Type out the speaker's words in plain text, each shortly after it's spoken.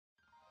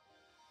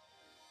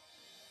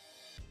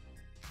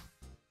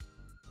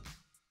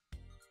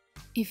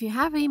If you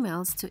have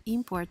emails to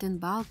import in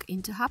bulk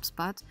into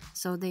HubSpot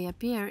so they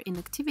appear in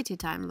Activity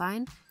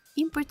Timeline,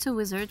 Import to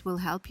Wizard will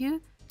help you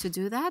to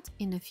do that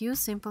in a few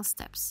simple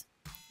steps.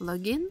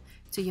 Log in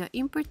to your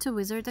Import to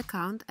Wizard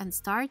account and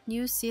start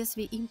new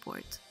CSV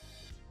import.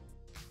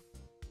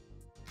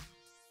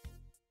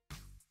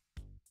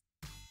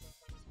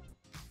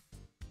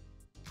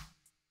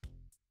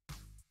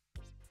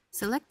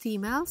 Select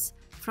emails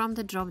from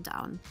the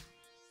drop-down.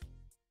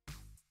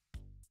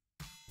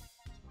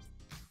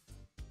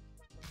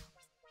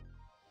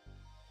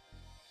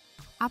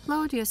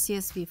 Upload your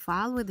CSV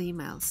file with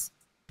emails.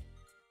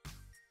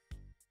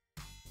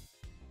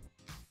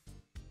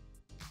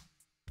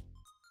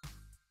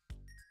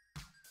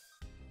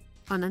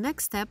 On the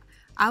next step,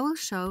 I will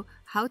show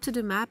how to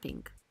do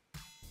mapping.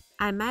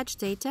 I match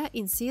data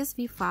in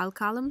CSV file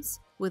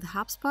columns with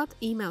HubSpot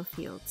email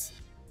fields.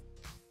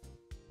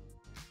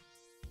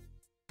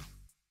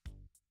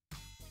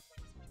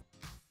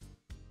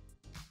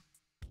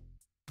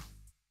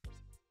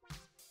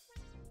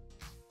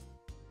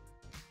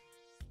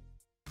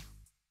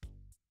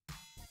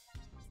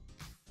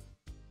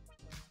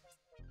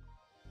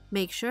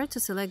 Make sure to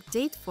select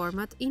date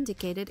format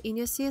indicated in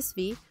your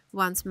CSV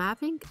once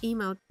mapping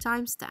email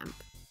timestamp.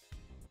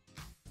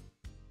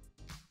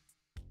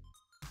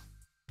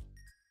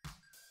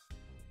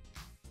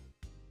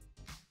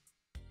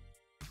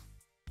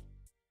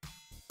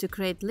 To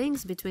create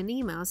links between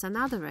emails and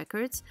other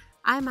records,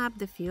 I map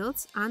the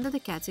fields under the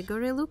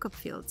category Lookup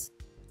fields.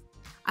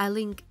 I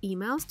link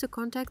emails to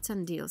contacts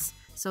and deals,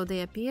 so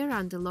they appear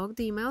under logged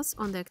emails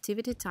on the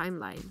activity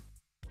timeline.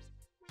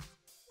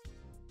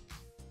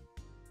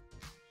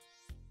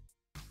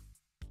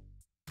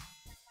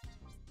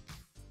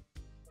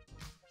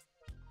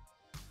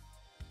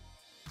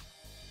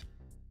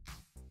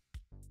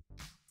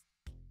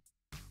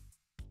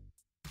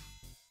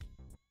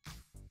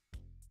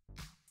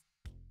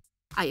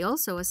 I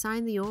also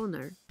assign the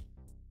owner.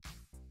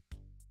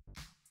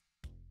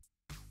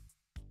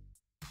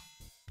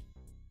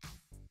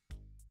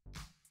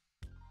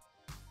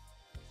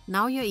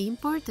 Now your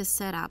import is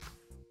set up.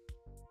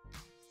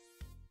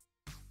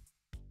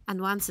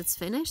 And once it's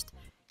finished,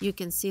 you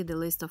can see the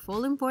list of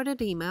all imported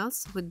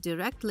emails with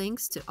direct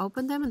links to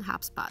open them in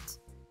HubSpot.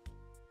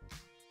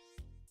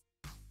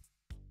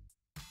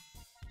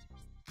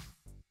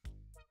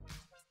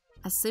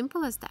 As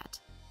simple as that.